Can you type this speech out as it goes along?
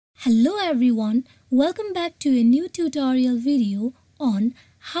Hello everyone, welcome back to a new tutorial video on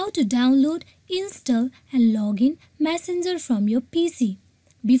how to download, install and log in Messenger from your PC.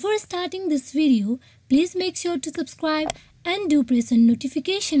 Before starting this video, please make sure to subscribe and do press on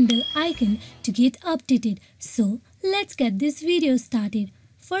notification bell icon to get updated. So let's get this video started.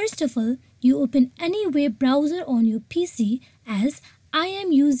 First of all, you open any web browser on your PC as I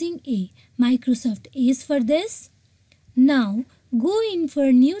am using a Microsoft Edge for this. Now go in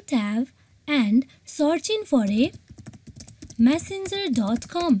for new tab and search in for a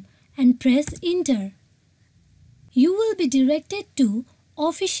messenger.com and press enter. You will be directed to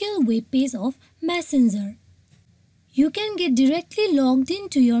official web page of Messenger. You can get directly logged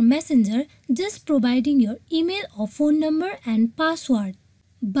into your Messenger just providing your email or phone number and password.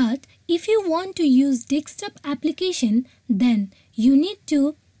 But if you want to use desktop application, then you need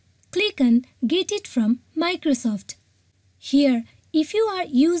to click on Get it from Microsoft. Here, if you are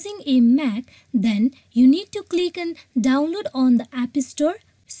using a Mac, then you need to click on Download on the App Store.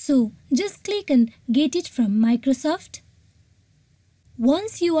 So just click on Get it from Microsoft.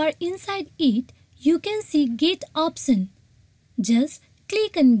 Once you are inside it, you can see Get option. Just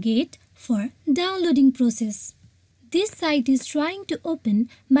click on Get for downloading process. This site is trying to open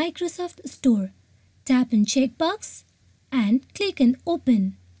Microsoft Store. Tap on checkbox and click on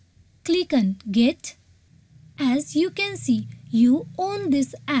Open. Click on Get. As you can see, you own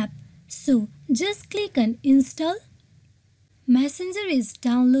this app, so just click on Install. Messenger is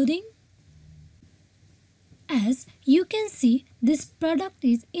downloading. As you can see, this product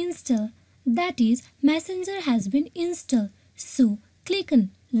is installed. That is, Messenger has been installed. So click on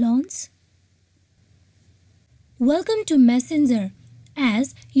Launch. Welcome to Messenger.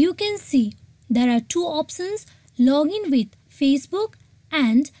 As you can see, there are two options: login with Facebook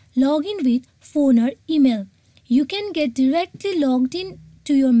and login with phone or email. You can get directly logged in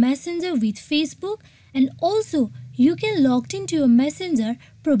to your Messenger with Facebook, and also you can log into your Messenger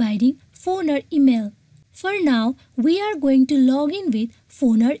providing phone or email. For now, we are going to log in with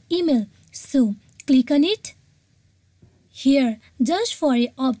phone or email. So click on it. Here, just for an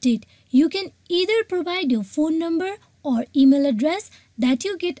update, you can either provide your phone number or email address that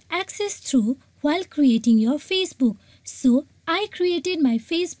you get access through while creating your Facebook. So I created my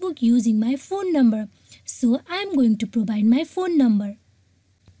Facebook using my phone number. So I'm going to provide my phone number.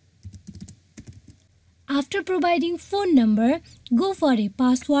 After providing phone number, go for a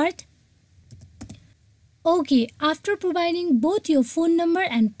password. Okay, after providing both your phone number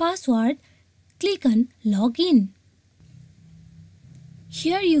and password, click on Login.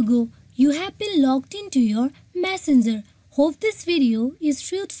 Here you go. You have been logged into your Messenger. Hope this video is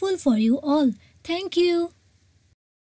truthful for you all. Thank you.